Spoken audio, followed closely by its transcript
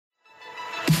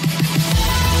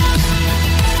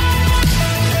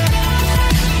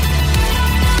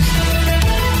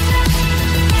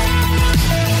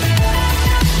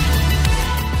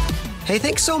Hey,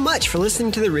 thanks so much for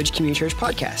listening to the Ridge Community Church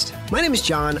podcast. My name is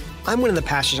John. I'm one of the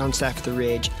pastors on staff at the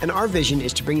Ridge, and our vision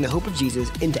is to bring the hope of Jesus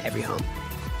into every home.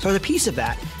 So as a piece of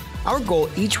that, our goal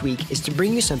each week is to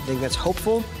bring you something that's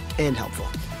hopeful and helpful.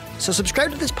 So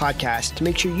subscribe to this podcast to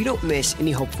make sure you don't miss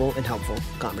any hopeful and helpful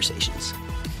conversations.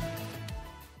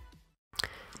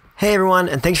 Hey everyone,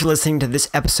 and thanks for listening to this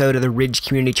episode of the Ridge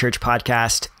Community Church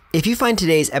podcast. If you find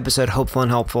today's episode hopeful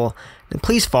and helpful, then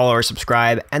please follow or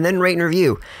subscribe and then rate and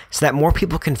review so that more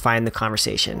people can find the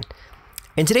conversation.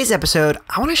 In today's episode,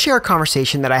 I want to share a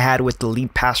conversation that I had with the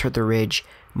lead pastor at the Ridge,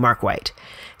 Mark White.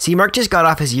 See, Mark just got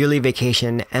off his yearly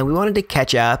vacation and we wanted to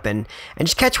catch up and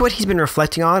just catch what he's been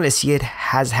reflecting on as he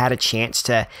has had a chance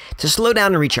to slow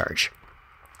down and recharge.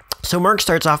 So Mark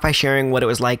starts off by sharing what it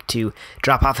was like to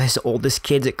drop off his oldest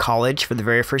kids at college for the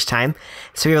very first time.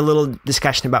 So we have a little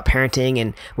discussion about parenting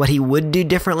and what he would do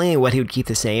differently and what he would keep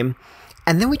the same.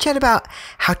 And then we chat about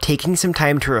how taking some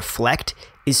time to reflect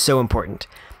is so important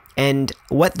and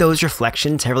what those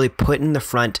reflections have really put in the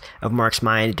front of Mark's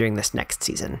mind during this next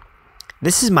season.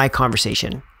 This is my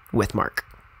conversation with Mark.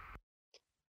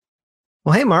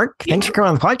 Well, hey, Mark, thanks for coming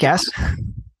on the podcast.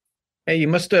 Hey, you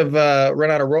must have run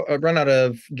out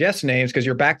of guest names because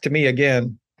you're back to me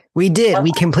again. We did.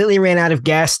 We completely ran out of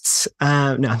guests.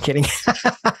 No, I'm kidding.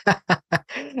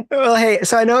 Well, hey,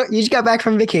 so I know you just got back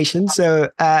from vacation. So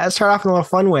let's start off in a little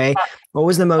fun way. What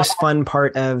was the most fun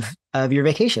part of your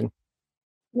vacation?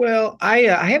 Well, I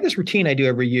have this routine I do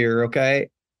every year. Okay.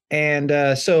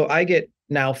 And so I get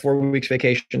now 4 weeks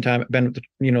vacation time. I've been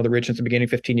with the Ridge since the beginning,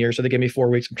 15 years. So they give me 4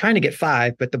 weeks. I'm trying to get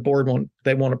 5, but the board won't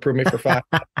approve me for 5.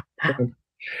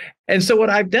 And so what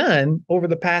I've done over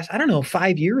the past,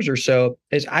 5 years or so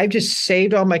is I've just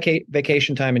saved all my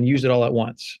vacation time and used it all at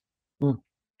once.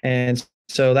 And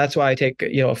so that's why I take,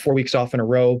 4 weeks off in a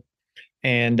row.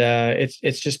 And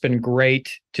it's just been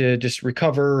great to just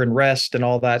recover and rest and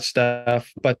all that stuff.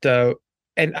 But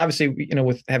and obviously,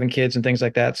 with having kids and things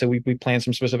like that. So we planned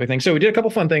some specific things. So we did a couple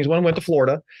fun things. One, went to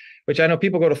Florida, which I know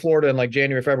people go to Florida in like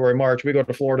January, February, March. We go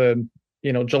to Florida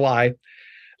in, July.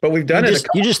 But we've done it.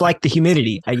 You just like the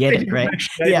humidity. I get it, right?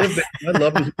 I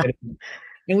love the humidity.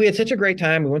 And we had such a great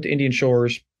time. We went to Indian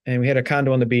Shores and we had a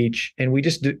condo on the beach. And we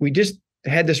just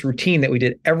had this routine that we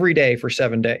did every day for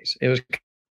 7 days. It was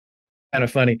kind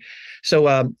of funny.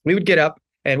 So we would get up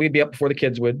and we'd be up before the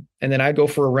kids would. And then I'd go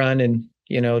for a run and,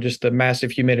 just the massive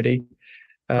humidity,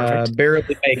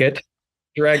 barely make it,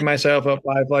 drag myself up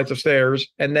 5 flights of stairs.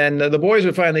 And then the boys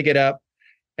would finally get up.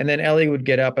 And then Ellie would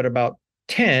get up at about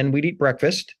 10, we'd eat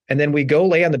breakfast, and then we go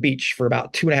lay on the beach for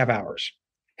about 2.5 hours.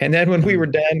 And then when we were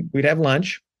done, we'd have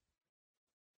lunch.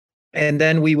 And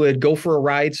then we would go for a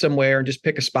ride somewhere and just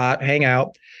pick a spot, hang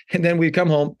out. And then we'd come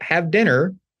home, have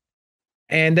dinner.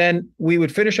 And then we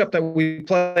would finish up we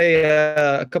play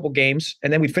a couple games.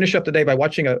 And then we'd finish up the day by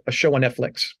watching a show on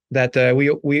Netflix that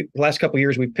we last couple of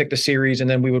years, we picked a series and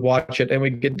then we would watch it and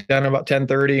we'd get done about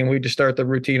 10:30 and we'd just start the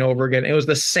routine over again. It was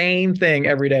the same thing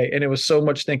every day. And it was so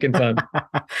much stinking fun.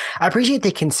 I appreciate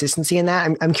the consistency in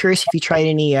that. I'm curious if you tried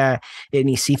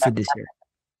any seafood this year.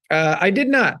 I did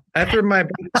not. After my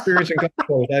experience in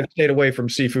Gulf, I've stayed away from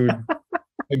seafood.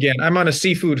 Again, I'm on a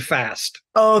seafood fast.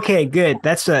 Okay, good.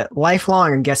 That's a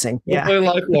lifelong, I'm guessing. Yeah.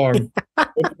 Hopefully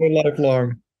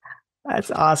lifelong.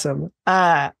 That's awesome.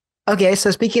 Okay, so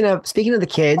speaking of the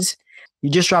kids, you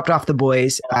just dropped off the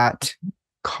boys at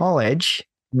college.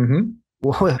 Mm-hmm.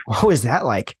 What was that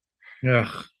like? Yeah.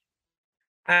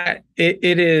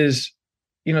 It is,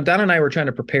 Don and I were trying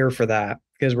to prepare for that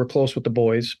because we're close with the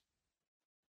boys.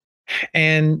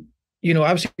 And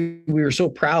obviously we were so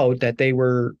proud that they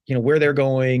were, where they're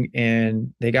going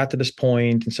and they got to this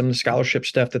point and some of the scholarship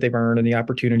stuff that they've earned and the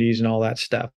opportunities and all that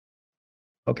stuff.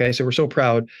 Okay. So we're so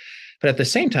proud, but at the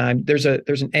same time, there's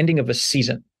an ending of a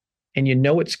season and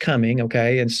it's coming.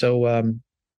 Okay. And so,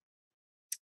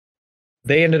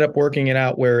 they ended up working it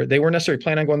out where they weren't necessarily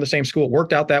planning on going to the same school. It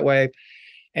worked out that way.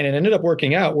 And it ended up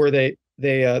working out where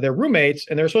they're roommates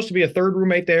and there was supposed to be a third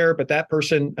roommate there, but that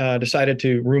person decided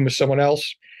to room with someone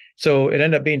else. So it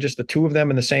ended up being just the two of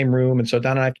them in the same room. And so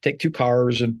Don and I have to take 2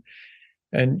 cars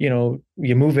and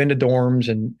you move into dorms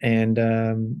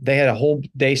and they had a whole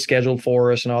day scheduled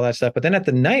for us and all that stuff. But then at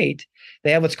the night,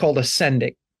 they have what's called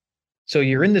ascending. So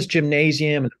you're in this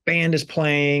gymnasium and the band is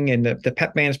playing and the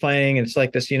pep band is playing. And it's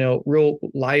like this, real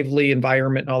lively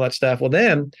environment and all that stuff. Well,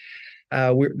 then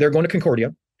they're going to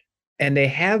Concordia and they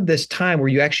have this time where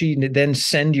you actually then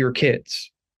send your kids.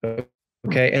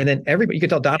 Okay. And then everybody, you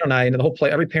can tell Don and I and the whole play,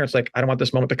 every parent's like, I don't want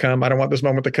this moment to come. I don't want this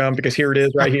moment to come because here it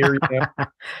is right here.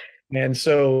 And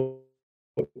so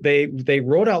they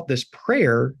wrote out this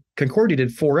prayer, Concordia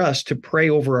did, for us to pray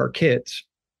over our kids.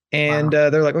 And Wow.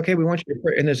 they're like, okay, we want you to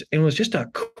pray. And it was just a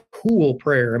cool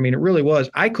prayer. I mean, it really was.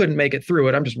 I couldn't make it through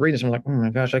it. I'm just reading this. I'm like, oh my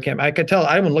gosh, I could tell.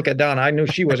 I wouldn't look at Donna. I knew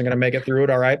she wasn't going to make it through it.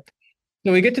 All right.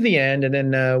 So we get to the end, and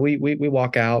then we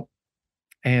walk out,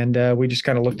 and we just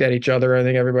kind of looked at each other. I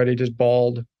think everybody just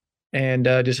bawled and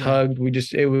just Yeah.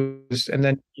 hugged. It was, and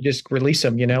then you just release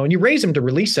them, and you raise them to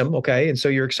release them. Okay. And so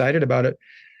you're excited about it.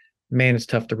 Man, it's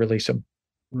tough to release them.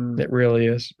 Mm. It really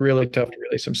is really tough to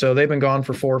release them. So they've been gone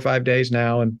for 4 or 5 days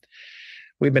now, and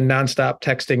we've been nonstop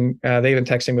texting. They've been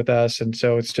texting with us. And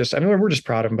so it's just, I mean, we're just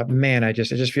proud of them, but man, it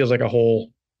just feels like a hole.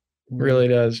 Mm. Really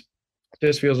does.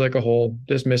 Just feels like a hole.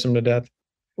 Just miss them to death.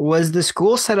 Was the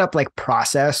school set up like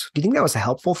process? Do you think that was a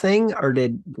helpful thing, or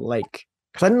did like,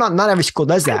 because not every school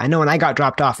does that. I know when I got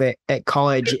dropped off at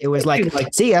college, it was like,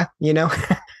 see ya, Yeah,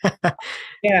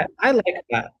 I like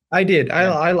that. I did.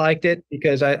 Yeah. I liked it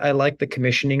because I like the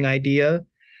commissioning idea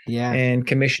Yeah. and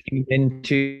commissioning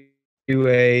into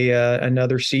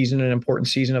another season, an important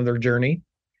season of their journey.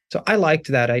 So I liked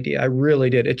that idea. I really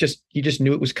did. You just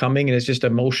knew it was coming, and it's just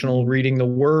emotional reading the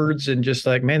words and just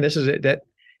like, man, this is it.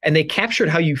 And they captured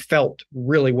how you felt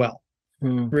really well.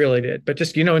 Mm. Really did. But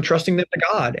just, entrusting them to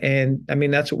God. And I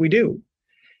mean, that's what we do.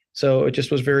 So it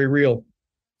just was very real.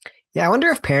 Yeah. I wonder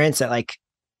if parents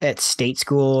at state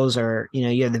schools, or,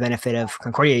 you have the benefit of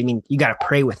Concordia. I mean, you got to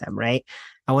pray with them, right?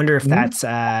 I wonder if that's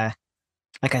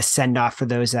like a send off for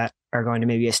those that are going to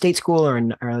maybe a state school or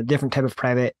a different type of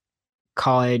private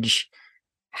college.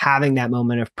 Having that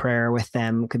moment of prayer with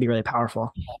them could be really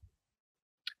powerful.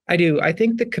 I do. I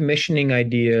think the commissioning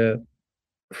idea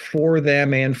for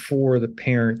them and for the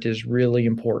parent is really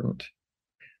important.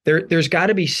 There's got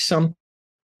to be something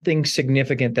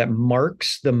significant that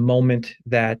marks the moment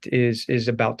that is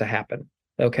about to happen.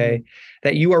 Okay. Mm-hmm.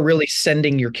 That you are really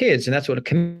sending your kids. And that's what a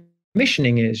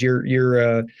commissioning is. You're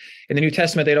in the New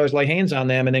Testament, they'd always lay hands on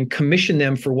them and then commission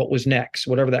them for what was next,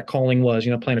 whatever that calling was,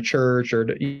 plant a church or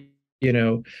to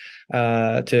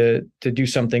do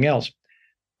something else.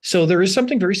 So there is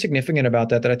something very significant about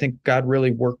that I think God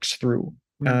really works through.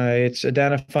 It's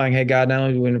identifying, hey, God, not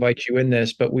only do we invite you in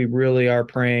this, but we really are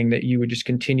praying that you would just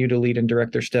continue to lead and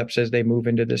direct their steps as they move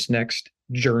into this next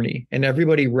journey. And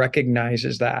everybody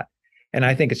recognizes that. And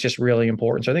I think it's just really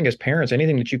important. So I think as parents,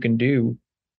 anything that you can do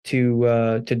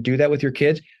to do that with your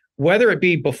kids, whether it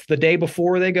be the day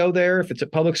before they go there, if it's a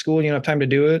public school and you don't have time to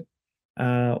do it,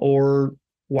 or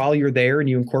while you're there and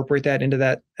you incorporate that into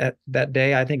that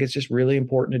day, I think it's just really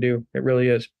important to do. It really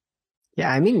is.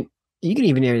 Yeah. I mean, you can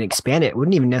even expand it. It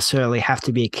wouldn't even necessarily have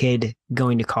to be a kid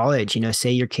going to college.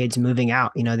 Say your kid's moving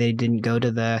out, they didn't go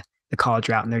to the college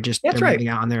route and they're moving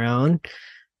out on their own.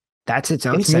 That's its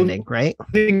own sending, right?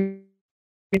 I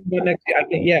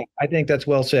think that's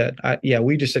well said.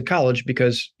 We just said college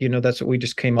because, that's what we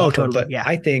just came off totally, of. But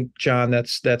I think, John,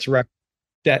 that's right.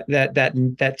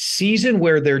 That season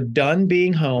where they're done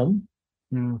being home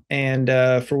and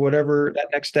for whatever that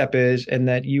next step is, and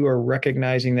that you are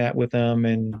recognizing that with them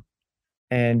and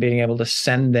being able to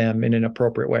send them in an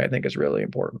appropriate way, I think is really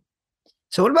important.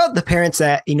 So what about the parents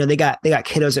that, they got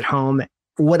kiddos at home,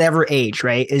 whatever age,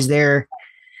 right? Is there,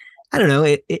 I don't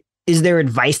know, is there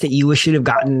advice that you wish you'd have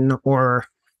gotten, or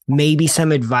maybe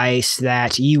some advice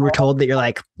that you were told that you're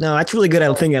like, no, that's really good.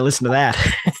 I think I listened to that.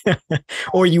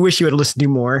 Or you wish you would listen to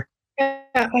more?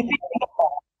 I think,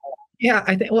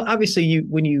 well, obviously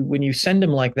when you send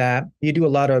them like that, you do a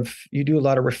lot of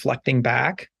reflecting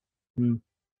back.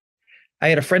 I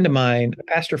had a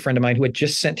pastor friend of mine who had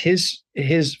just sent his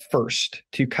first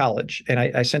to college. And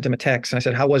I sent him a text and I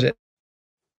said, how was it?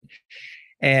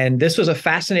 And this was a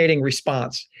fascinating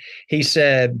response. He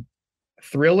said,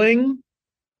 thrilling,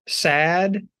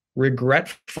 sad,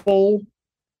 regretful,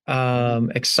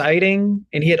 exciting.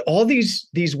 And he had all these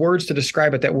words to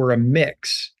describe it that were a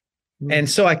mix. And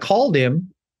so I called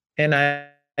him and I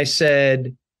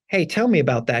said, hey, tell me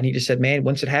about that. And he just said, man,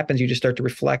 once it happens, you just start to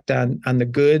reflect on the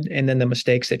good and then the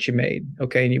mistakes that you made.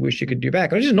 Okay. And you wish you could do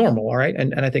back, which is normal. All right.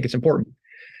 And I think it's important.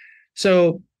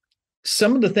 So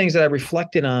some of the things that I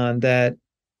reflected on that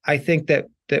I think that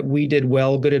we did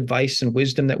well, good advice and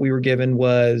wisdom that we were given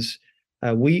was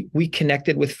we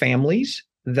connected with families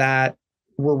that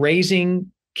were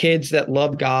raising kids that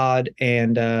love God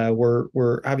and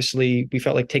were obviously, we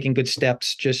felt like taking good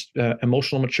steps, just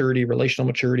emotional maturity, relational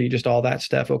maturity, just all that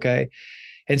stuff. Okay.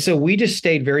 And so we just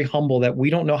stayed very humble that we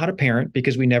don't know how to parent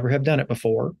because we never have done it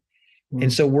before.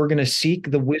 And so we're going to seek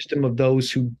the wisdom of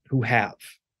those who have.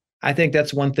 I think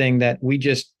that's one thing that we've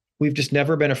just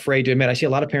never been afraid to admit. I see a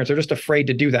lot of parents are just afraid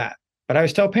to do that. But I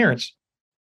always tell parents,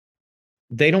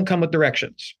 they don't come with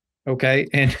directions. Okay.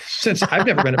 And since I've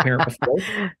never been a parent before,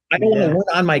 I don't want to work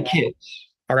on my kids.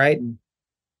 All right.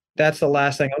 That's the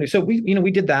last thing I'll do. So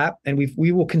we did that, and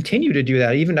we will continue to do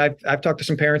that. Even I've talked to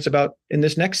some parents about in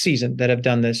this next season that have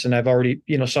done this, and I've already,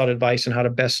 sought advice on how to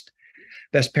best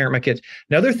parent my kids.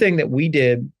 Another thing that we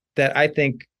did that I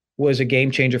think was a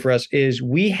game changer for us is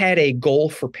we had a goal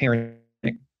for parenting.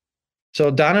 So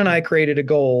Donna and I created a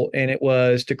goal, and it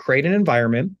was to create an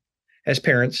environment as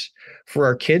parents for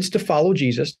our kids to follow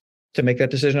Jesus, to make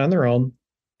that decision on their own.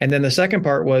 And then the second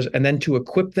part was, and then to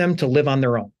equip them to live on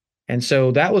their own. And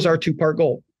so that was our 2-part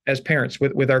goal as parents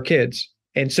with our kids.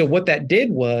 And so what that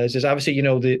did is obviously,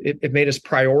 it made us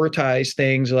prioritize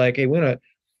things like, hey,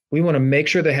 we want to make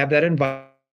sure they have that environment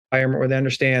where they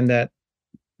understand that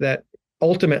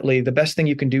ultimately the best thing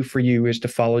you can do for you is to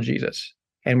follow Jesus.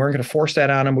 And we're going to force that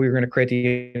on them. We're going to create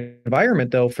the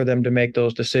environment, though, for them to make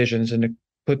those decisions and to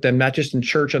put them not just in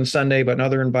church on Sunday, but in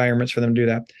other environments for them to do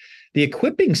that. The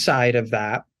equipping side of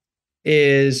that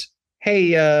is,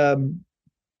 hey,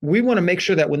 we want to make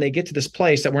sure that when they get to this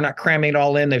place that we're not cramming it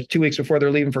all in. There's 2 weeks before they're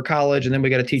leaving for college, and then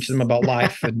we got to teach them about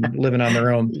life and living on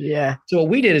their own. Yeah. So what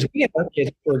we did is we had our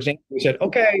kids, for example, we said,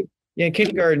 okay, in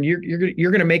kindergarten, you're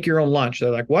going to make your own lunch.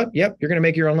 They're like, what? Yep, you're going to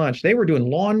make your own lunch. They were doing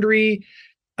laundry.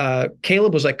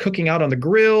 Caleb was like cooking out on the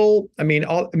grill.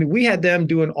 We had them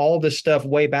doing all this stuff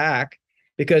way back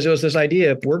because it was this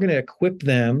idea of we're going to equip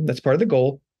them. That's part of the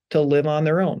goal, to live on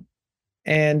their own.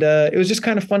 And it was just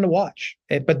kind of fun to watch.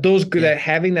 But that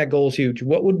having that goal is huge.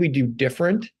 What would we do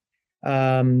different?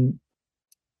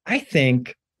 I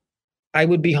think I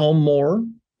would be home more.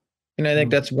 And I think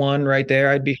that's one right there.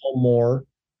 I'd be home more.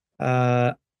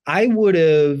 I would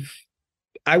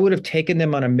have taken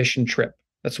them on a mission trip.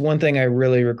 That's one thing I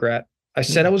really regret. I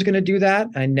said I was going to do that.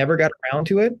 I never got around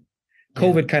to it.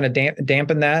 COVID kind of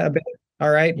dampened that a bit.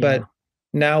 All right. Yeah. But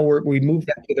now we moved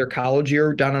that to their college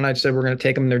year. Donna and I said we're going to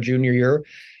take them their junior year.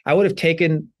 I would have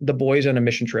taken the boys on a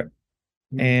mission trip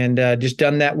and just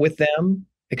done that with them,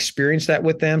 experienced that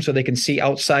with them so they can see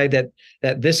outside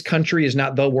that this country is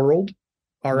not the world.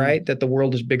 All right. That the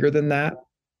world is bigger than that.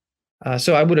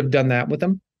 So I would have done that with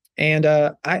them. And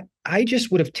I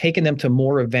just would have taken them to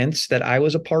more events that I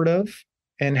was a part of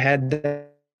and had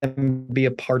them be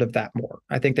a part of that more.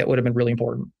 I think that would have been really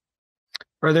important.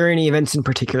 Are there any events in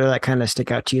particular that kind of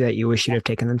stick out to you that you wish you'd have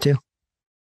taken them to?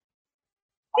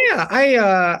 Yeah,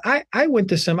 I went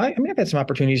to some. I've had some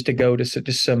opportunities to go to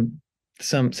some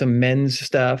men's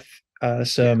stuff,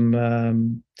 some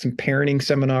parenting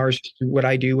seminars, what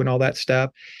I do and all that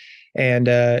stuff. And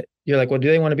you're like, well, do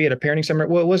they want to be at a parenting seminar?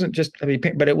 Well, it wasn't just,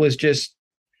 but it was just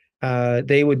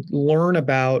they would learn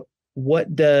about why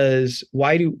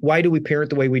do we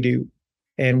parent the way we do,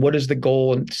 and what is the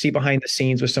goal, and see behind the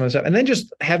scenes with some of the stuff, and then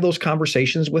just have those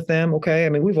conversations with them. Okay,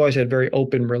 we've always had very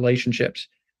open relationships,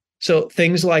 so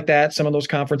things like that. Some of those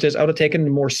conferences, I would have taken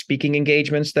more speaking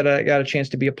engagements that I got a chance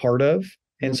to be a part of.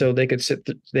 And so they could sit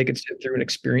through and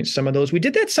experience some of those. We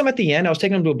did that some at the end. I was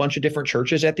taking them to a bunch of different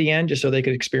churches at the end, just so they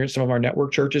could experience some of our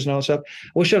network churches and all that stuff.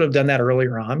 We should have done that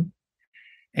earlier on.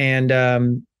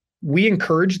 And we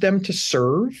encouraged them to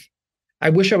serve.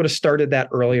 I wish I would have started that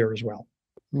earlier as well.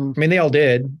 They all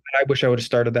did, but I wish I would have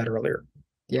started that earlier.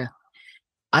 Yeah.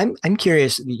 I'm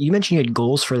curious. You mentioned you had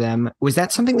goals for them. Was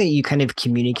that something that you kind of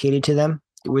communicated to them?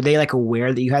 Were they like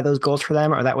aware that you had those goals for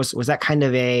them, or was that kind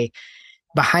of a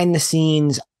behind the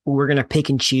scenes, we're going to pick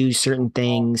and choose certain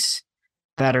things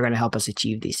that are going to help us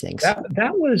achieve these things? That's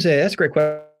a great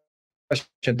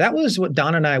question. That was what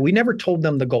Don and we never told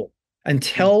them the goal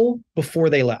until before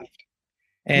they left.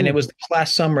 And it was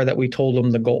last summer that we told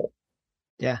them the goal.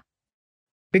 Yeah.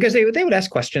 Because they would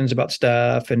ask questions about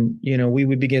stuff, and, we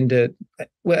would begin to,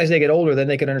 as they get older, then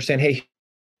they can understand, hey,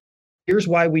 here's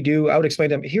why we do. I would explain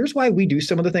to them, here's why we do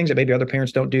some of the things that maybe other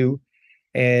parents don't do.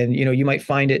 And, you might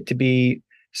find it to be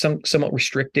somewhat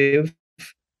restrictive,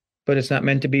 but it's not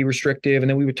meant to be restrictive. And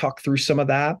then we would talk through some of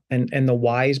that and the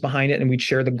whys behind it. And we'd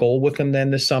share the goal with them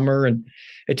then this summer. And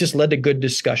it just led to good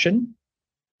discussion.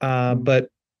 But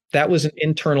that was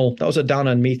a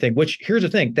Donna and me thing, which, here's the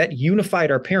thing, that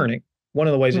unified our parenting. One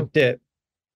of the ways it did.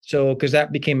 So, because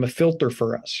that became a filter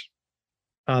for us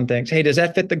on things. Hey, does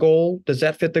that fit the goal? Does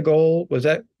that fit the goal? Was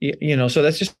that, so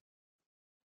that's just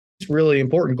really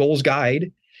important. Goals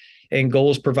guide, and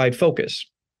goals provide focus.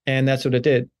 And that's what it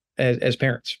did as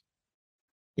parents.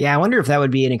 Yeah. I wonder if that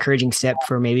would be an encouraging step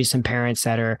for maybe some parents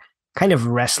that are kind of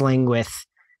wrestling with,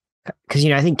 because,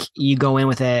 I think you go in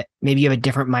with maybe you have a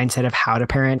different mindset of how to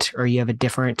parent, or you have a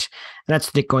different, and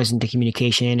that goes into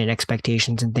communication and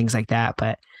expectations and things like that.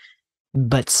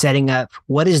 But setting up,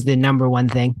 what is the number one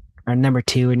thing, or number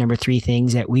two or number three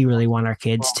things that we really want our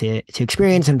kids to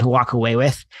experience and to walk away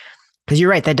with? Because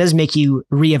you're right, that does make you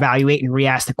reevaluate and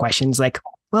re-ask the questions like,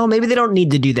 well, maybe they don't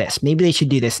need to do this. Maybe they should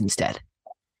do this instead.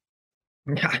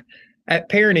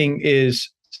 Parenting is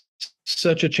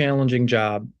such a challenging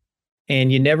job,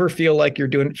 and you never feel like you're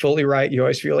doing it fully right. You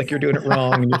always feel like you're doing it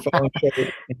wrong, and you're falling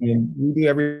short. And you do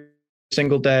every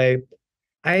single day.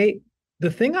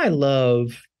 The thing I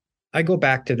love, I go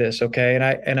back to this, okay,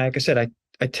 and like I said,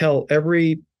 I tell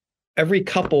every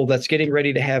couple that's getting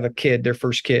ready to have a kid, their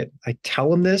first kid, I tell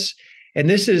them this, and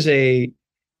this is a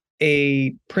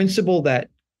principle that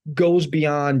goes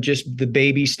beyond just the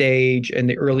baby stage and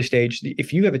the early stage.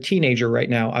 If you have a teenager right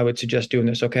now, I would suggest doing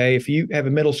this. Okay. If you have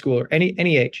a middle schooler,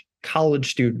 any age,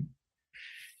 college student,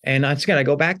 and I'm just going to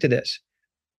go back to this,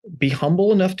 be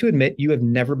humble enough to admit you have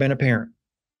never been a parent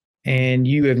and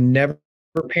you have never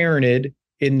parented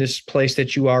in this place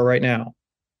that you are right now.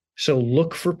 So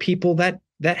look for people that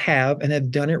have and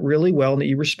have done it really well and that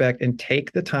you respect, and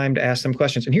take the time to ask them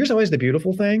questions. And here's always the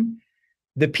beautiful thing.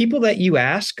 The people that you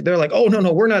ask, they're like, oh,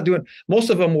 no, we're not doing. Most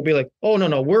of them will be like, oh,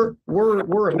 no,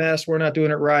 we're a mess. We're not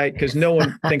doing it right, because no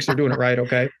one thinks they're doing it right.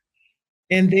 Okay.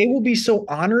 And they will be so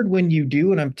honored when you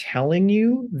do. And I'm telling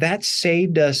you, that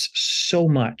saved us so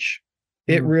much.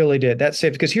 It really did. That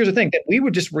saved, because here's the thing, that we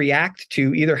would just react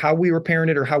to either how we were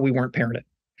parented or how we weren't parented.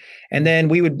 And then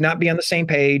we would not be on the same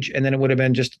page. And then it would have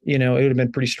been just, it would have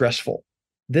been pretty stressful.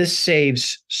 This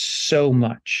saves so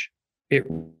much. It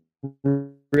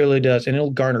really does. And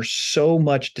it'll garner so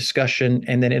much discussion,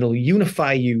 and then it'll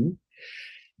unify you.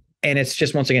 And it's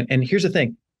just, once again, and here's the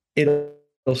thing, it'll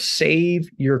save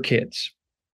your kids.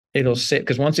 It'll save,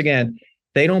 because once again,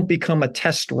 they don't become a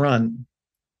test run.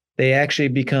 They actually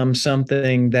become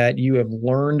something that you have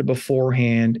learned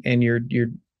beforehand, and you're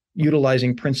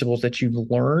utilizing principles that you've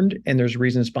learned, and there's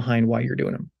reasons behind why you're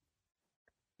doing them.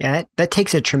 Yeah, that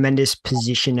takes a tremendous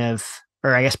position of,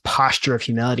 or I guess, posture of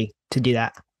humility to do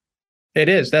that. It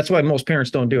is. That's why most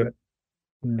parents don't do it.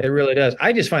 It really does.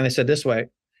 I just find they said this way.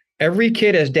 Every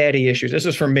kid has daddy issues. This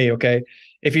is from me, okay?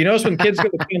 If you notice, when kids go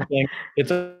to camping,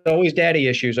 it's always daddy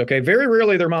issues, okay? Very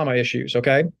rarely they're mama issues,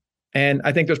 okay? And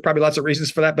I think there's probably lots of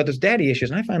reasons for that, but there's daddy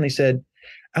issues. And I finally said,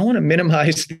 I want to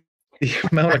minimize the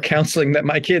amount of counseling that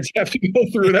my kids have to go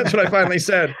through. That's what I finally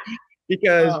said,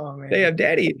 because they have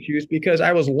daddy issues, because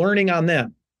I was learning on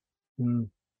them.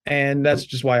 And that's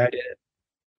just why I did it.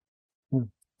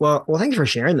 Well, thanks for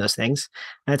sharing those things.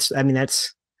 That's when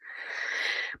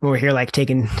we're here, like,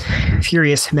 taking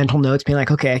furious mental notes, being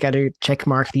like, okay, I got to check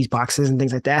mark these boxes and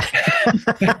things like that.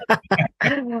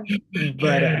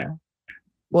 But,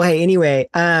 well, hey, anyway,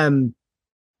 when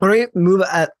we move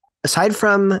aside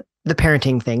from the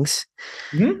parenting things,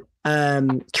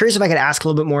 curious if I could ask a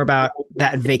little bit more about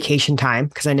that vacation time,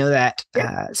 because I know that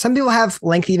some people have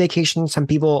lengthy vacations, some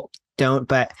people don't,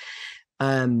 but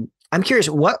I'm curious,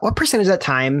 what percentage of that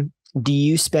time do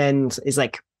you spend is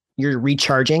like you're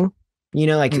recharging,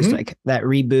 just like that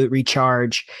reboot,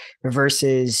 recharge,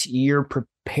 versus you're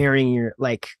preparing your,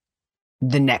 like,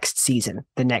 the next season,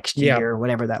 the next year,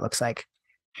 whatever that looks like?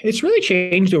 It's really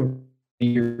changed over the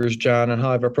years, John, on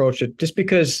how I've approached it, just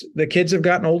because the kids have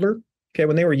gotten older. Okay.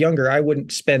 When they were younger, I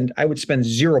would spend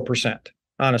 0%,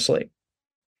 honestly,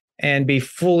 and be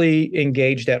fully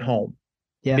engaged at home.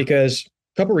 Yeah. Because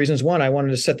a couple of reasons. One, I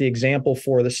wanted to set the example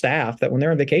for the staff that when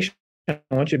they're on vacation, I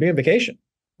want you to be on vacation.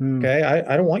 Okay.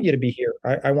 I don't want you to be here.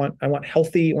 I want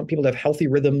people to have healthy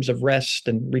rhythms of rest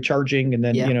and recharging, and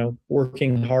then,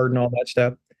 working hard and all that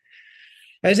stuff.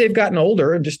 As they've gotten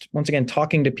older, and just, once again,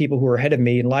 talking to people who are ahead of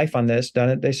me in life on this, done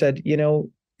it, they said,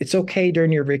 it's okay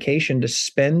during your vacation to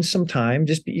spend some time,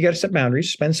 you got to set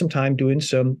boundaries, spend some time doing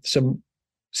some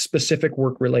specific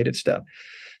work related stuff.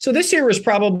 So this year was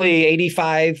probably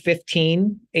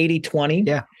 85-15, 80-20.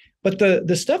 Yeah. But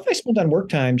the stuff I spent on work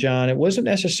time, John, it wasn't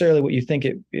necessarily what you think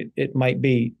it might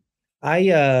be.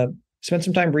 I spent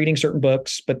some time reading certain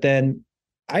books, but then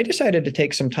I decided to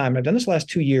take some time. I've done this last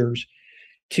 2 years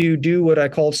to do what I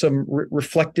call some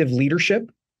reflective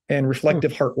leadership and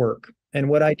reflective heart work. And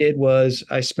what I did was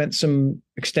I spent some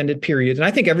extended periods, and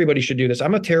I think everybody should do this.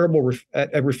 I'm a terrible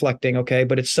at reflecting, okay,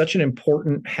 but it's such an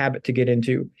important habit to get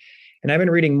into. And I've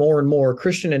been reading more and more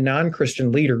Christian and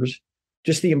non-Christian leaders,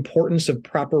 just the importance of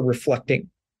proper reflecting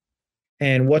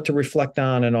and what to reflect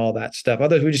on and all that stuff.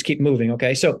 Otherwise, we just keep moving.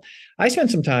 Okay. So I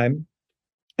spent some time,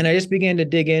 and I just began to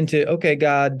dig into, okay,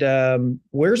 God,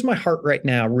 where's my heart right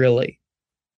now, really?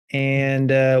 And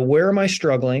where am I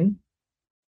struggling?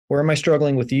 Where am I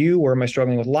struggling with you? Where am I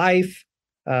struggling with life?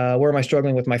 Where am I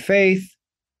struggling with my faith?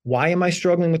 Why am I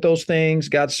struggling with those things?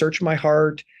 God, search my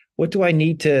heart. What do I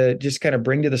need to just kind of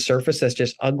bring to the surface that's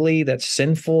just ugly, that's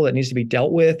sinful, that needs to be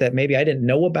dealt with, that maybe I didn't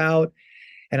know about?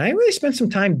 And I really spent some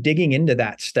time digging into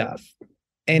that stuff.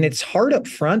 And it's hard up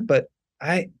front, but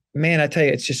I man, I tell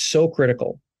you, it's just so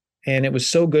critical. And it was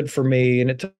so good for me.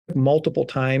 And it took multiple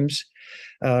times,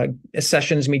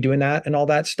 sessions, me doing that and all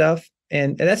that stuff.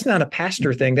 And that's not a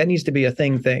pastor thing. That needs to be a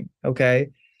thing. Okay.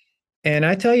 And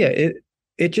I tell you,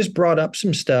 it just brought up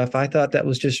some stuff. I thought that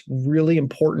was just really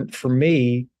important for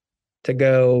me to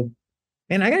go,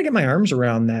 and I got to get my arms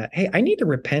around that. Hey, I need to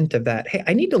repent of that. Hey,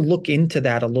 I need to look into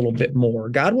that a little bit more.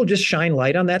 God will just shine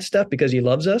light on that stuff because he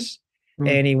loves us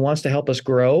and he wants to help us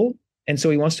grow. And so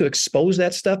he wants to expose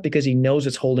that stuff because he knows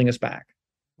it's holding us back.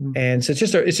 And so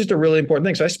it's just a really important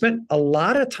thing. So I spent a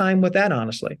lot of time with that,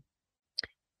 honestly.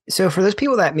 So for those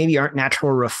people that maybe aren't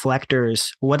natural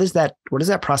reflectors, what does that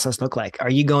process look like? Are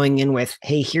you going in with,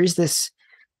 hey, here's this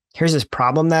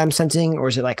problem that I'm sensing, or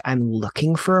is it like I'm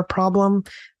looking for a problem?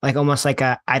 Like almost like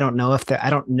I don't know what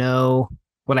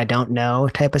I don't know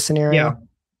type of scenario? Yeah.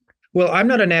 Well, I'm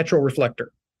not a natural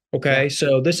reflector. Okay. Yeah.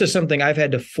 So this is something I've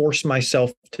had to force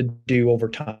myself to do over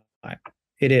time.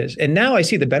 It is. And now I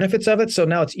see the benefits of it. So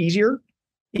now it's easier,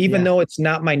 even though it's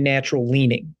not my natural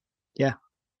leaning. Yeah.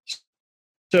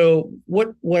 So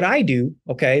what I do,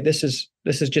 okay, this is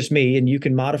just me, and you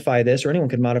can modify this, or anyone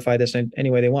can modify this in any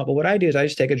way they want. But what I do is I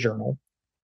just take a journal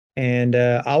and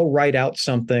I'll write out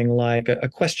something like a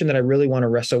question that I really want to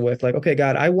wrestle with. Like, okay,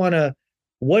 God,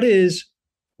 what is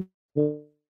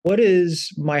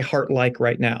my heart like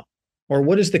right now? Or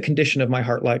what is the condition of my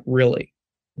heart like really?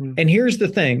 And here's the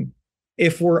thing.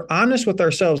 If we're honest with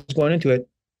ourselves going into it,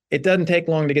 it doesn't take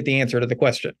long to get the answer to the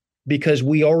question because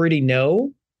we already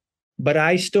know, but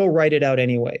I still write it out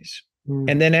anyways.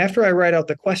 And then after I write out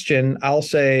the question, I'll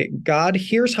say, God,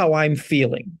 here's how I'm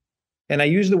feeling. And I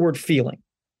use the word feeling.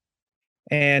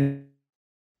 And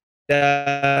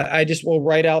I just will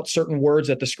write out certain words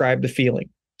that describe the feeling.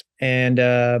 And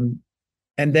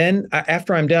then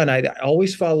after I'm done, I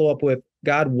always follow up with,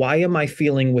 God, why am I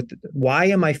feeling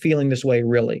this way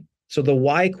really? So the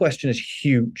why question is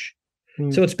huge.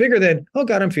 So it's bigger than, oh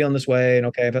God, I'm feeling this way. And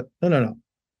okay, but no.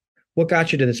 What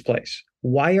got you to this place?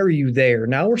 Why are you there?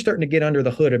 Now we're starting to get under the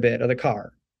hood a bit of the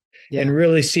car and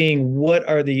really seeing what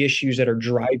are the issues that are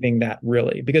driving that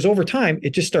really, because over time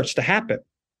it just starts to happen.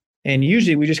 And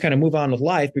usually we just kind of move on with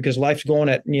life because life's going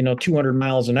at, 200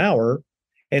 miles an hour.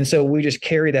 And so we just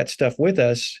carry that stuff with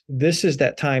us. This is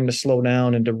that time to slow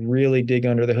down and to really dig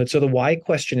under the hood. So the why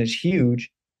question is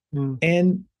huge.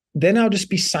 And then I'll just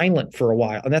be silent for a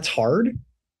while. And that's hard.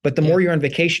 But the more you're on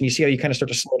vacation, you see how you kind of start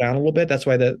to slow down a little bit. That's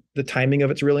why the timing of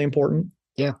it's really important.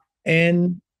 Yeah.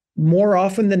 And more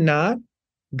often than not,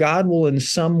 God will in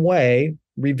some way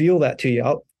reveal that to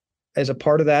you. As a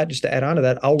part of that, just to add on to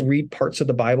that, I'll read parts of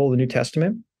the Bible, the New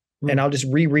Testament, and I'll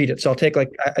just reread it. So I'll take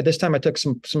this time I took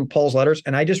some Paul's letters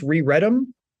and I just reread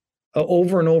them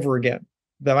over and over again.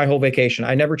 My whole vacation.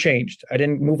 I never changed. I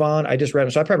didn't move on. I just read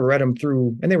them. So I probably read them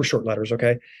through, and they were short letters,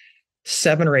 okay,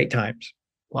 7 or 8 times.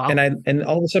 Wow. And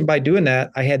all of a sudden by doing that,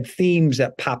 I had themes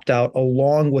that popped out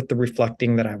along with the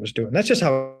reflecting that I was doing. That's just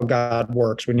how God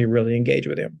works when you really engage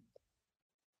with him.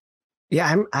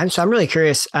 Yeah, I'm really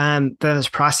curious about this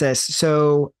process.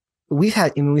 So we've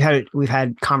had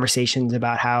conversations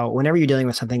about how whenever you're dealing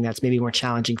with something that's maybe more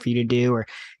challenging for you to do or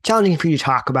challenging for you to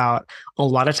talk about, a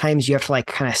lot of times you have to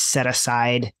kind of set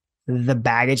aside the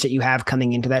baggage that you have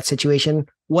coming into that situation,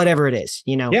 whatever it is.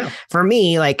 For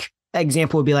me,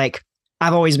 example would be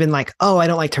I've always been oh, I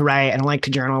don't like to write. I don't like to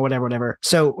journal, whatever.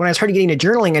 So when I started getting to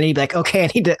journaling, I need to be okay,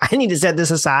 I need to set this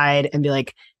aside and be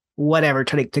whatever,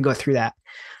 to go through that.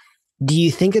 Do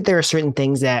you think that there are certain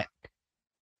things that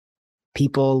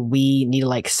we need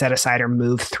to set aside or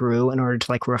move through in order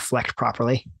to reflect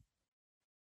properly?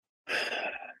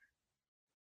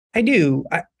 I do.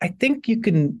 I think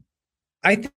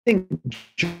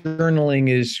journaling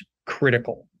is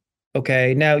critical.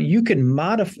 Okay. Now you can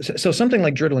modify. So something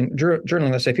like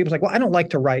journaling, let's say people's well, I don't like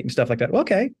to write and stuff like that. Well,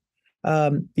 okay.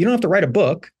 You don't have to write a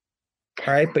book.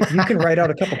 All right. But you can write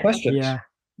out a couple questions. Yeah.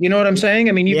 You know what I'm saying?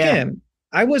 I mean, you can.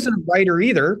 I wasn't a writer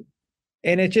either.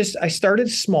 And I started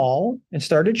small and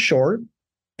started short.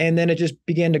 And then it just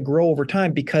began to grow over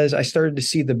time because I started to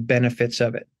see the benefits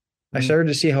of it. I started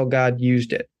to see how God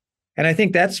used it. And I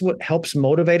think that's what helps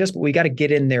motivate us, but we got to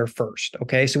get in there first.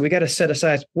 Okay. So we got to set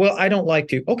aside, well, I don't like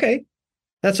to. Okay.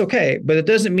 That's okay. But it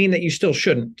doesn't mean that you still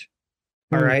shouldn't.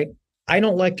 All right. I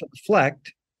don't like to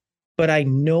reflect, but I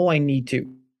know I need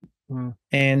to.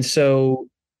 And so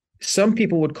some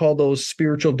people would call those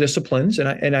spiritual disciplines.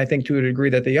 And I think to a degree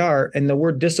that they are. And the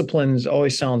word disciplines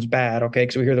always sounds bad. Okay.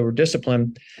 Because we hear the word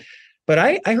discipline. But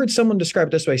I heard someone describe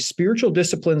it this way. Spiritual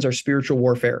disciplines are spiritual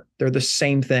warfare. They're the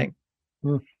same thing.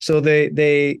 So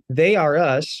they are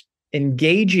us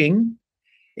engaging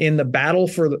in the battle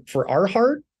for our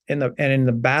heart in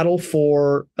the battle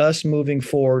for us moving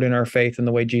forward in our faith in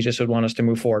the way Jesus would want us to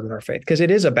move forward in our faith. Because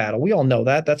it is a battle. We all know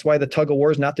that. That's why the tug of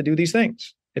war is not to do these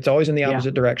things. It's always in the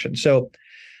opposite direction. So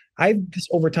I've just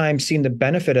over time seen the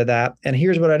benefit of that. And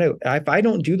here's what I know. If I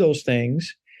don't do those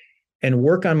things and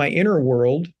work on my inner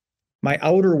world, my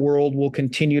outer world will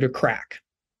continue to crack.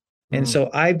 And so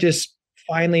I've just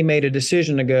finally made a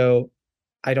decision to go,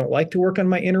 I don't like to work on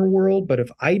my inner world, but if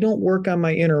I don't work on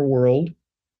my inner world,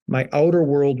 my outer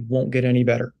world won't get any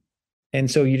better. And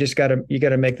so you got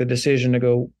to make the decision to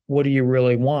go, what do you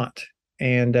really want?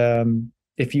 And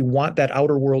if you want that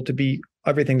outer world to be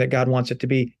everything that God wants it to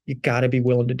be, you got to be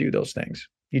willing to do those things.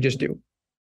 You just do.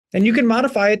 And you can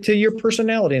modify it to your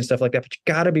personality and stuff like that, but you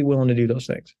got to be willing to do those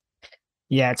things.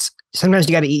 Yeah. Sometimes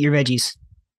you got to eat your veggies,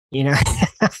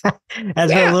 that's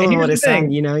a little what it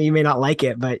sounds, you may not like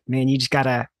it, but man, you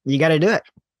gotta do it.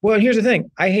 Well, here's the thing.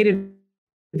 I hated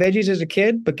veggies as a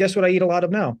kid, but guess what I eat a lot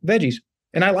of now? Veggies.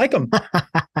 And I like them.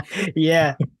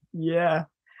 Yeah.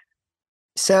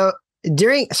 So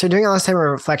during all this time of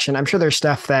reflection, I'm sure there's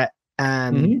stuff that,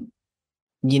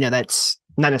 that's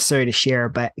not necessary to share,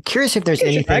 but curious if there's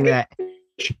anything that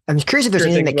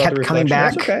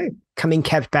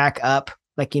kept back up,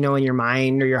 like, in your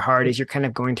mind or your heart as you're kind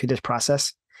of going through this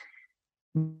process.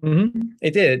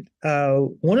 It did.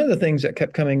 One of the things that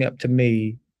kept coming up to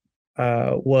me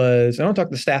was, I don't talk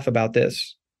to the staff about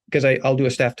this because I'll do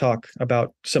a staff talk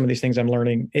about some of these things I'm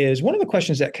learning, is one of the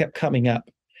questions that kept coming up.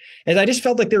 And I just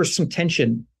felt like there was some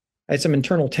tension. I had some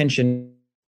internal tension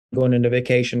going into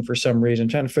vacation for some reason,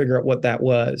 trying to figure out what that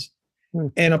was.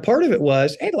 And a part of it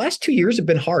was, hey, the last 2 years have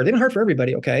been hard. They've been hard for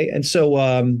everybody. Okay. And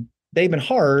so they've been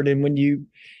hard. And when you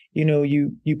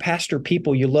pastor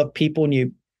people, you love people,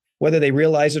 and whether they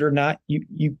realize it or not,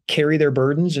 you carry their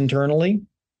burdens internally.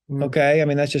 Okay. I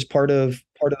mean, that's just part of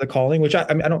the calling, which I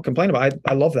don't complain about.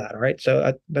 I love that. All right.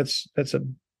 So that's a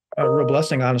real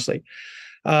blessing, honestly.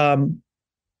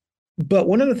 But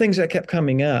one of the things that kept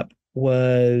coming up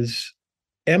was,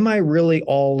 am I really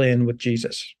all in with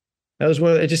Jesus? That was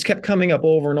it just kept coming up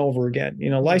over and over again.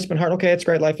 Life's been hard. Okay. It's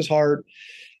great. Life is hard.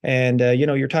 And,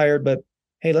 you're tired, but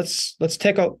hey, let's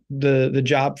take out the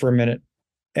job for a minute.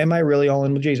 Am I really all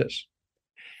in with Jesus?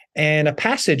 And a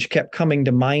passage kept coming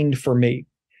to mind for me.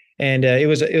 And it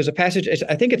was a passage.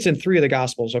 I think it's in 3 of the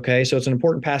Gospels. Okay. So it's an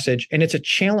important passage, and it's a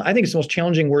challenge. I think it's the most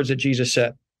challenging words that Jesus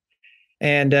said.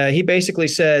 And he basically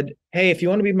said, hey, if you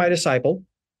want to be my disciple,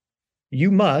 you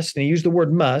must, and he used the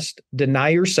word must, deny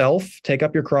yourself, take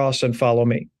up your cross, and follow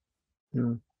me.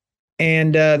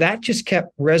 And that just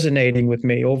kept resonating with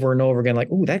me over and over again.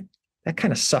 Like, ooh, that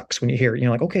kind of sucks when you hear it.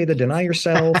 Like, okay, the deny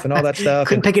yourself and all that stuff.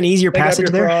 Couldn't pick an easier passage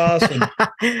there.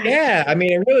 Yeah, I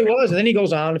mean, it really was. And then he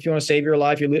goes on, if you want to save your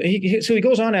life, so he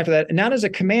goes on after that, not as a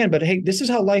command, but hey, this is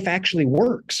how life actually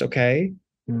works. Okay.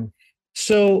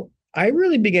 So I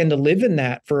really began to live in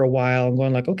that for a while. I'm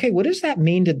going like, okay, what does that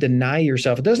mean to deny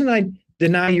yourself? It doesn't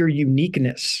deny your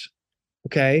uniqueness,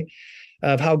 okay,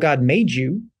 of how God made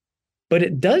you, but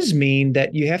it does mean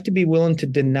that you have to be willing to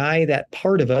deny that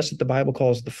part of us that the Bible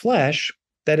calls the flesh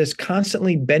that is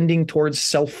constantly bending towards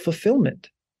self-fulfillment.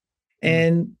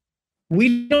 And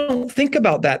we don't think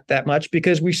about that much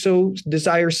because we so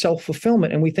desire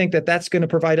self-fulfillment, and we think that that's going to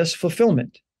provide us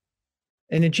fulfillment.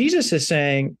 And then Jesus is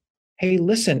saying, hey,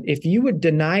 listen, if you would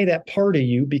deny that part of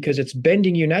you because it's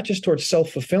bending you not just towards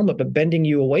self-fulfillment, but bending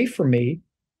you away from me,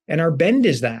 and our bend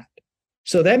is that.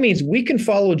 So that means we can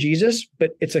follow Jesus,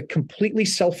 but it's a completely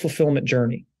self-fulfillment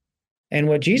journey. And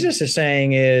what Jesus is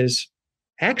saying is,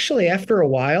 actually, after a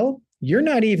while, you're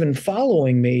not even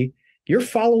following me, you're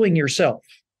following yourself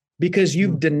because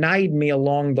you've denied me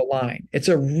along the line. It's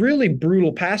a really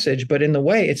brutal passage, but in the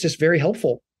way, it's just very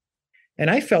helpful. And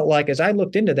I felt like, as I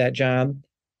looked into that, John,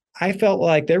 I felt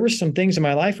like there were some things in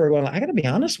my life where I got to be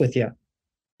honest with you.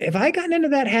 If I gotten into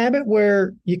that habit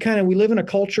where we live in a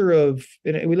culture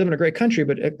we live in a great country,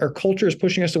 but our culture is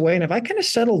pushing us away. And if I kind of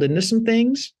settled into some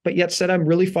things, but yet said I'm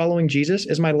really following Jesus,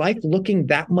 is my life looking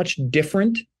that much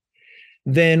different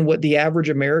than what the average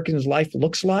American's life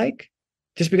looks like?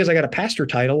 Just because I got a pastor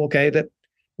title, okay,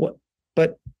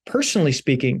 but personally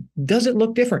speaking, does it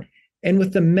look different? And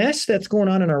with the mess that's going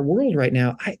on in our world right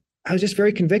now, I was just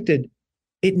very convicted.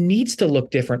 It needs to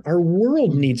look different. Our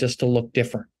world needs us to look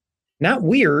different. Not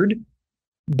weird,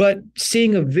 but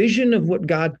seeing a vision of what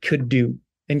God could do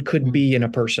and could be in a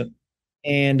person.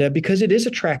 And because it is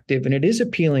attractive and it is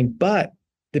appealing, but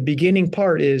the beginning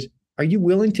part is, are you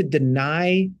willing to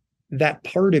deny that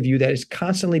part of you that is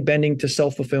constantly bending to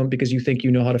self-fulfillment because you think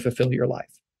you know how to fulfill your life?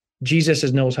 Jesus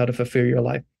knows how to fulfill your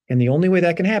life. And the only way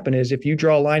that can happen is if you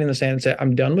draw a line in the sand and say,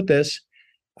 I'm done with this,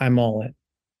 I'm all in.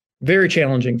 Very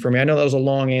challenging for me. I know that was a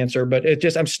long answer, but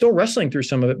I'm still wrestling through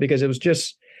some of it because it was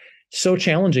just so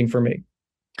challenging for me.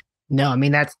 No, I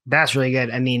mean, that's really good.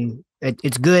 I mean,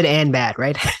 it's good and bad,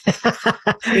 right?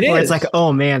 It is. It's like,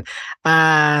 oh man.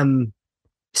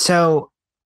 So,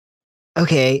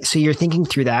 okay. So you're thinking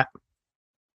through that.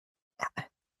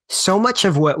 So much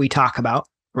of what we talk about,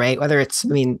 right? Whether it's, I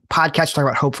mean, podcasts talk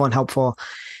about hopeful and helpful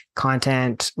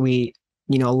content. A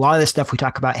lot of this stuff we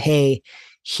talk about, hey,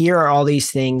 here are all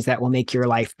these things that will make your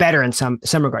life better in some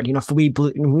regard. If we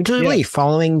truly believe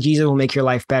following Jesus will make your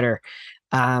life better.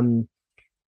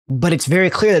 But it's very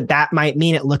clear that might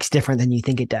mean it looks different than you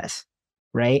think it does.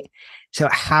 Right. So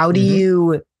how do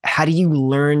you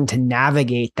learn to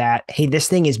navigate that? Hey, this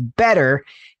thing is better,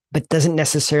 but doesn't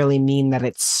necessarily mean that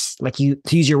it's, like, to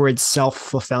use your words,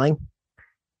 self-fulfilling.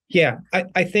 Yeah.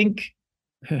 I think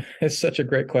it's such a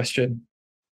great question.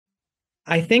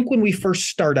 I think when we first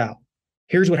start out,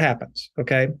 here's what happens.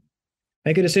 Okay.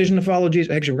 Make a decision to follow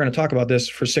Jesus. Actually, we're going to talk about this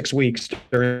for 6 weeks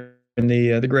during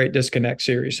the Great Disconnect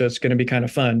series. So it's going to be kind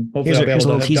of fun. Hopefully I'll be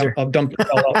able to dump this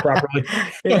all out properly.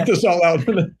 Dump this all out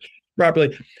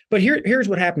properly. But here's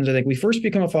what happens. I think we first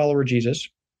become a follower of Jesus,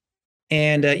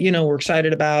 and we're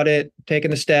excited about it,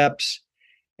 taking the steps.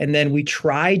 And then we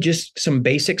try just some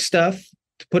basic stuff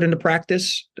to put into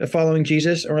practice of following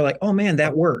Jesus. And we're like, oh man,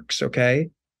 that works. Okay.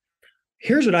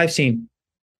 Here's what I've seen.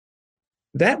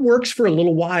 That works for a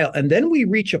little while. And then we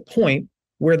reach a point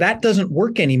where that doesn't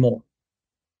work anymore.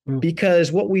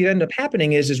 Because what we end up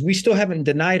happening is we still haven't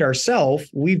denied ourselves.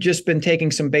 We've just been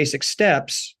taking some basic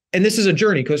steps. And this is a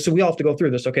journey, so we all have to go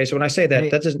through this. Okay. So when I say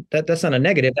that, that's not a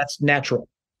negative, that's natural.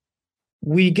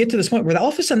 We get to this point where all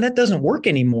of a sudden that doesn't work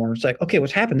anymore. It's like, okay,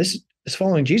 what's happened? This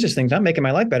following Jesus thing's not making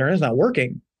my life better, and it's not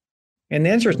working. And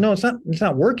the answer is no, it's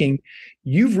not working.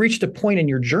 You've reached a point in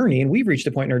your journey, and we've reached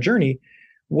a point in our journey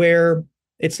where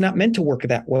it's not meant to work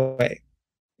that way.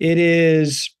 It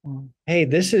is, hey,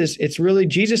 it's really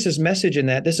Jesus's message in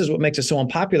that. This is what makes it so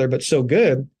unpopular, but so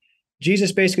good.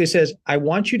 Jesus basically says, I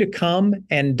want you to come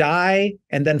and die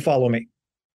and then follow me.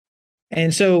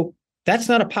 And so that's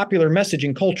not a popular message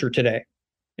in culture today.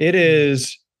 It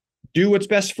is do what's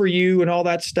best for you and all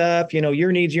that stuff,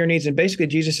 your needs. And basically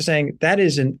Jesus is saying that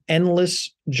is an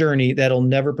endless journey that'll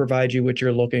never provide you what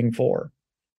you're looking for.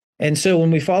 And so when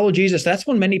we follow Jesus, that's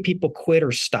when many people quit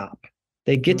or stop.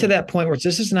 They get to that point where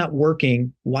this is not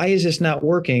working. Why is this not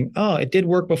working? Oh, it did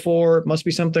work before. It must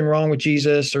be something wrong with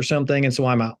Jesus or something. And so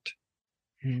I'm out.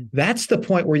 That's the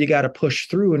point where you got to push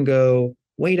through and go,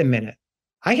 wait a minute.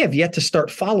 I have yet to start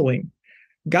following.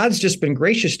 God's just been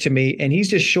gracious to me, and he's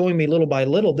just showing me little by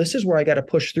little. This is where I got to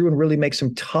push through and really make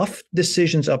some tough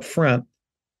decisions up front,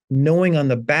 knowing on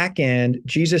the back end,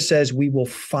 Jesus says we will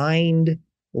find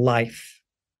life.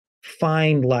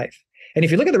 Find life. And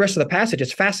if you look at the rest of the passage,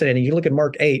 it's fascinating. You look at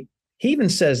Mark 8, he even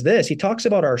says this. He talks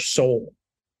about our soul.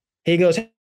 He goes,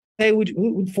 hey,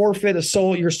 would forfeit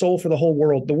your soul for the whole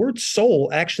world. The word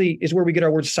soul actually is where we get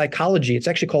our word psychology. It's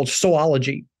actually called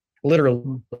soulology,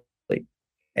 literally.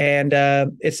 And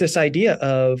it's this idea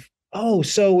of,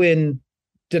 so in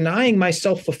denying my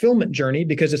self-fulfillment journey,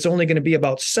 because it's only going to be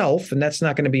about self, and that's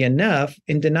not going to be enough.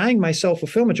 In denying my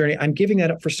self-fulfillment journey, I'm giving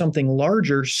that up for something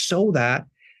larger so that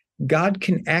God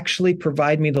can actually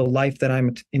provide me the life that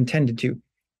I'm intended to.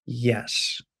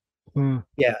 Yes.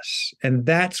 Yes. And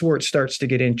that's where it starts to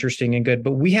get interesting and good.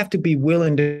 But we have to be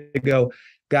willing to go,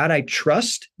 God, I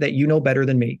trust that you know better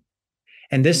than me.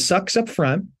 And this sucks up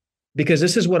front because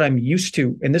this is what I'm used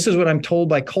to. And this is what I'm told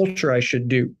by culture I should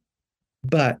do.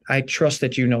 But I trust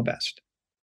that you know best.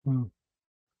 And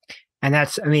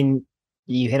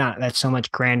you hit on it. That's so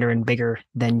much grander and bigger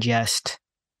than just,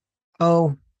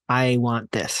 I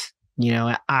want this.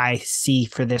 I see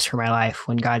for this for my life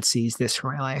when God sees this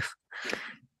for my life.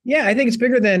 Yeah, I think it's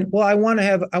bigger than, I want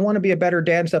to be a better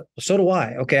dad and stuff. So do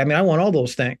I. Okay. I want all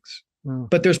those things.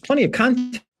 But there's plenty of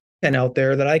content out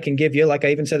there that I can give you. Like I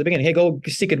even said at the beginning, hey, go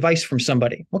seek advice from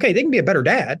somebody. Okay, they can be a better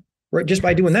dad, right? Just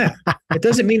by doing that. It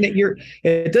doesn't mean that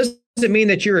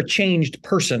you're a changed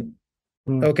person.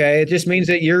 Okay. It just means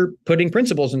that you're putting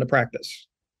principles into practice.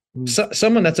 So,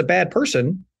 someone that's a bad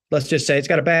person, let's just say it's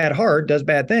got a bad heart, does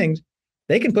bad things,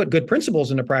 they can put good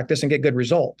principles into practice and get good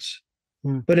results,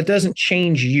 but it doesn't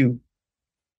change you.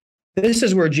 This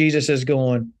is where Jesus is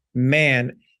going,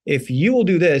 man, if you will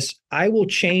do this, I will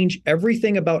change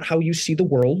everything about how you see the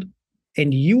world,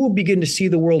 and you will begin to see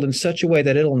the world in such a way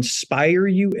that it'll inspire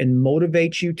you and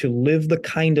motivate you to live the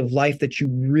kind of life that you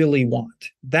really want.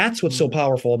 That's what's so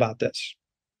powerful about this.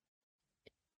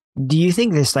 Do you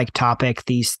think this topic,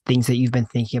 these things that you've been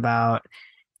thinking about,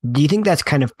 do you think that's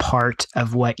kind of part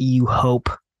of what you hope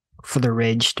for the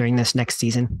Ridge during this next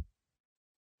season?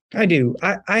 I do.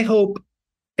 I hope,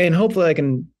 and hopefully I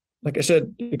can, like I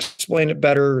said, explain it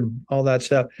better and all that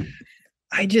stuff.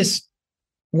 I just,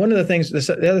 one of the things,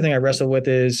 the other thing I wrestle with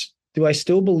is, do I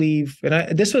still believe,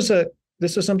 and this was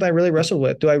something I really wrestled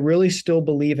with. Do I really still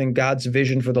believe in God's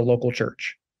vision for the local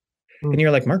church? Mm. And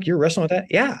you're like, Mark, you're wrestling with that?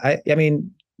 Yeah. I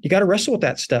mean, you got to wrestle with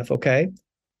that stuff. Okay.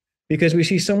 Because we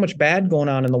see so much bad going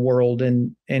on in the world.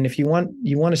 And if you want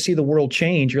to see the world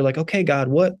change, you're like, okay, God,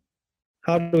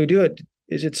 how do we do it?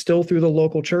 Is it still through the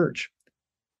local church?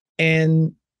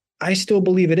 And I still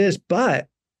believe it is, but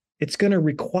it's going to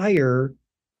require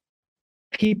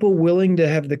people willing to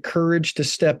have the courage to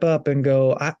step up and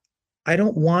go, I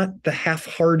don't want the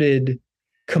half-hearted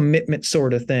commitment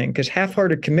sort of thing, because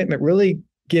half-hearted commitment really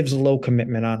gives low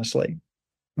commitment, honestly,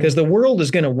 because the world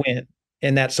is going to win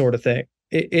in that sort of thing.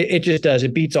 It just does.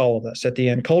 It beats all of us at the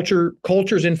end.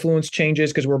 Culture's influence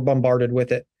changes because we're bombarded with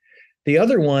it. The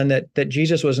other one that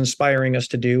Jesus was inspiring us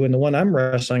to do, and the one I'm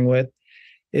wrestling with,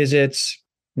 is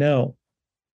no,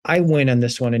 I win on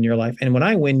this one in your life. And when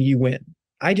I win, you win.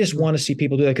 I just want to see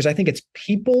people do that, because I think it's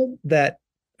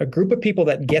a group of people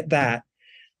that get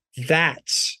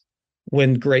that's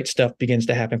when great stuff begins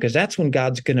to happen, because that's when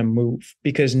God's going to move,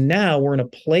 because now we're in a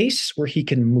place where he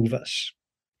can move us.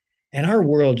 And our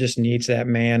world just needs that,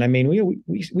 man. I mean,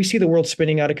 we see the world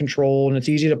spinning out of control, and it's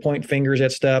easy to point fingers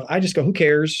at stuff. I just go, who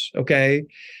cares? Okay.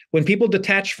 When people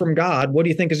detach from God, what do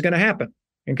you think is going to happen?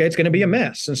 Okay. It's going to be a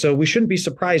mess. And so we shouldn't be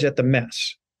surprised at the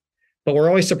mess, but we're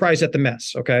always surprised at the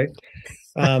mess. Okay.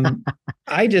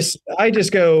 I just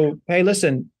go, hey,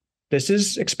 listen, this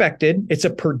is expected. It's a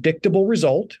predictable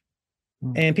result.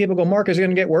 And people go, Mark, is it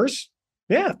going to get worse?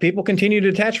 Yeah. If people continue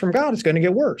to detach from God, it's going to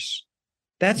get worse.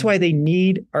 That's why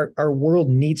our world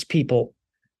needs people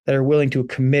that are willing to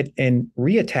commit and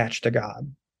reattach to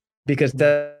God, because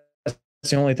that's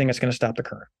the only thing that's going to stop the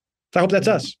current. So I hope that's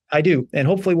us. I do. And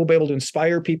hopefully we'll be able to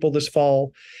inspire people this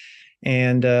fall,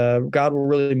 and God will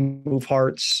really move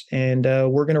hearts, and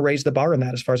we're going to raise the bar on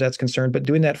that as far as that's concerned, but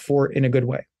doing that in a good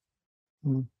way.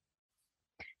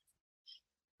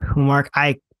 Mark,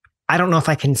 I don't know if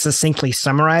I can succinctly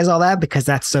summarize all that, because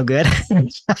that's so good.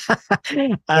 That's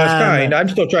kind. I'm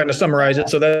still trying to summarize it,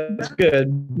 so that's good.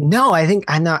 No,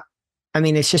 I'm not. I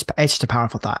mean, it's just a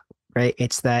powerful thought, right?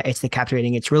 It's the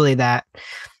captivating. It's really that,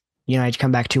 I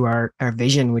come back to our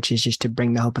vision, which is just to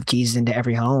bring the hope of Jesus into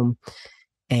every home.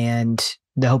 And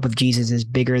the hope of Jesus is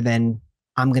bigger than,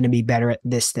 I'm going to be better at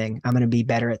this thing, I'm going to be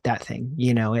better at that thing.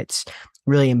 It's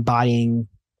really embodying,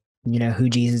 who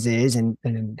Jesus is,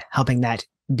 and helping that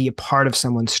be a part of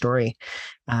someone's story.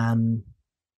 And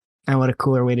what a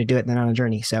cooler way to do it than on a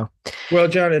journey. So, well,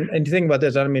 John, and think about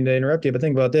this. I don't mean to interrupt you, but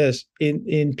think about this.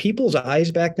 In people's eyes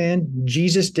back then,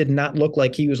 Jesus did not look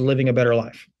like he was living a better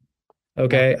life.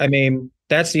 Okay. I mean,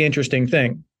 that's the interesting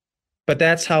thing, but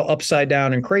that's how upside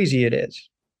down and crazy it is.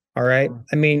 All right.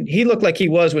 I mean, he looked like he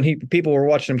was when people were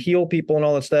watching him heal people and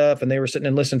all that stuff, and they were sitting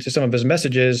and listening to some of his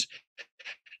messages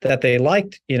that they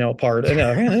liked, part, and they're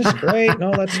like, man, this is great and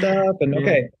all that stuff. And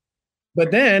okay.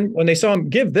 But then when they saw him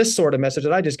give this sort of message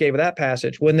that I just gave that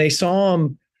passage, when they saw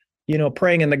him,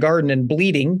 praying in the garden and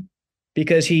bleeding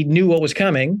because he knew what was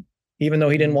coming, even though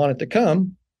he didn't want it to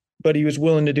come, but he was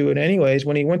willing to do it anyways.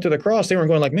 When he went to the cross, they weren't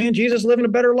going like, man, Jesus living a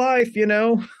better life.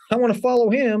 I want to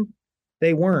follow him.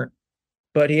 They weren't,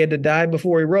 but he had to die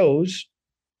before he rose.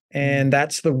 And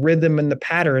that's the rhythm and the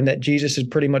pattern that Jesus is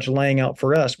pretty much laying out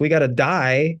for us. We got to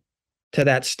die to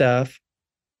that stuff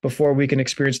before we can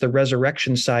experience the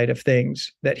resurrection side of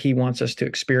things that he wants us to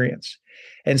experience.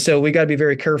 And so we got to be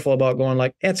very careful about going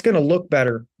like, it's going to look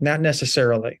better. Not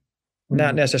necessarily,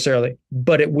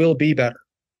 but it will be better.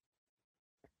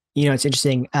 It's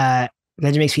interesting. That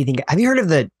just makes me think, have you heard of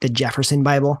the Jefferson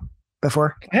Bible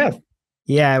before? I have.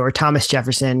 Yeah, where Thomas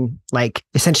Jefferson,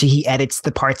 essentially he edits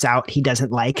the parts out he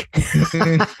doesn't like.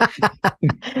 And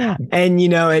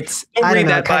it's don't read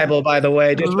that Bible, by the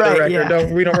way, just for the record.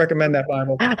 Yeah. We don't recommend that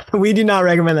Bible. We do not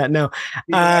recommend that. No.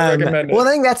 Recommend it. Well,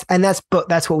 I think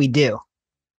that's what we do,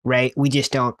 right? We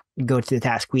just don't go to the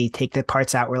task. We take the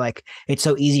parts out. We're like, it's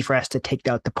so easy for us to take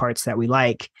out the parts that we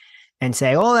like and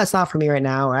say, oh, that's not for me right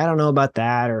now, or I don't know about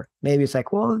that. Or maybe it's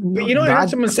like, well, I heard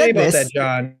someone say about that,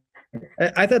 John.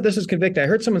 I thought this was convicting. I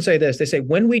heard someone say this. They say,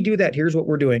 when we do that, here's what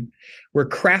we're doing. We're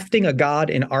crafting a God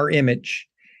in our image.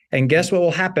 And guess what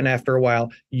will happen after a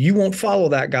while? You won't follow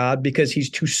that God because he's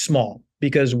too small,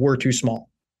 because we're too small.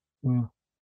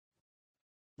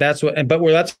 That's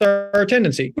our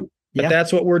tendency. But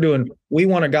that's what we're doing. We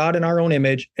want a God in our own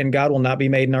image, and God will not be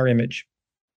made in our image.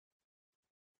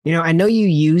 I know you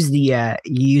use the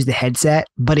headset,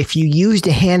 but if you used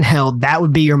a handheld, that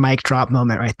would be your mic drop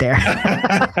moment right there.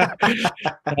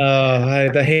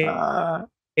 The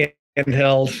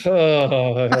handheld.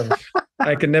 Oh,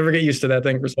 I can never get used to that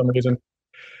thing for some reason.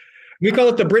 We call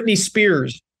it the Britney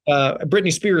Spears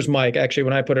mic. Actually,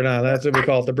 when I put it on, that's what we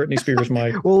call it, the Britney Spears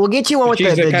mic. Well, we'll get you one with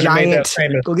the giant.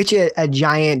 We'll get you a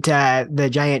giant, the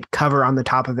giant cover on the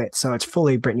top of it, so it's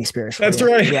fully Britney Spears. That's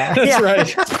right. Yeah,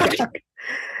 that's right.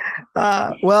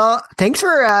 Well, thanks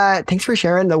for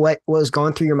sharing what was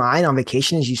going through your mind on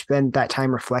vacation as you spend that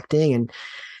time reflecting and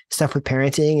stuff with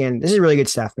parenting. And this is really good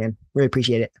stuff, man. Really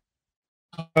appreciate it.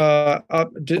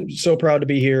 I'm so proud to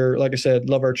be here. Like I said,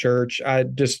 love our church.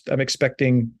 I'm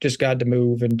expecting just God to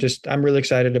move, and I'm really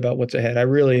excited about what's ahead. I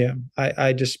really am.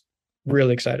 I just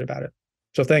really excited about it.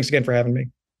 So thanks again for having me.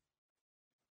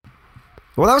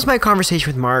 Well, that was my conversation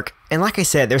with Mark. And like I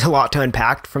said, there's a lot to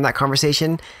unpack from that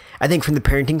conversation. I think from the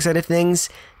parenting side of things,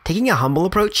 taking a humble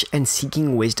approach and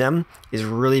seeking wisdom is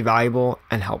really valuable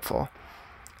and helpful.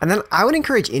 And then I would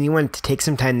encourage anyone to take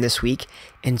some time this week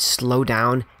and slow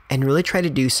down and really try to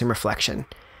do some reflection.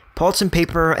 Pull out some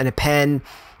paper and a pen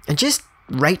and just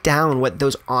write down what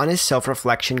those honest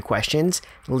self-reflection questions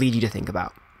lead you to think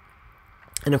about.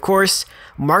 And of course,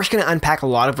 Mark's going to unpack a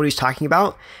lot of what he's talking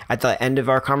about at the end of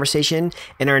our conversation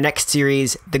in our next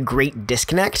series, The Great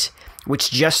Disconnect,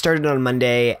 which just started on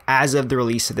Monday as of the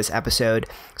release of this episode.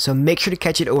 So make sure to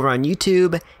catch it over on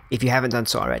YouTube if you haven't done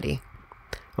so already.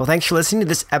 Well, thanks for listening to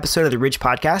this episode of the Ridge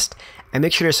Podcast, and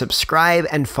make sure to subscribe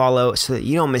and follow so that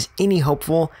you don't miss any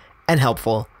hopeful and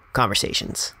helpful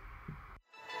conversations.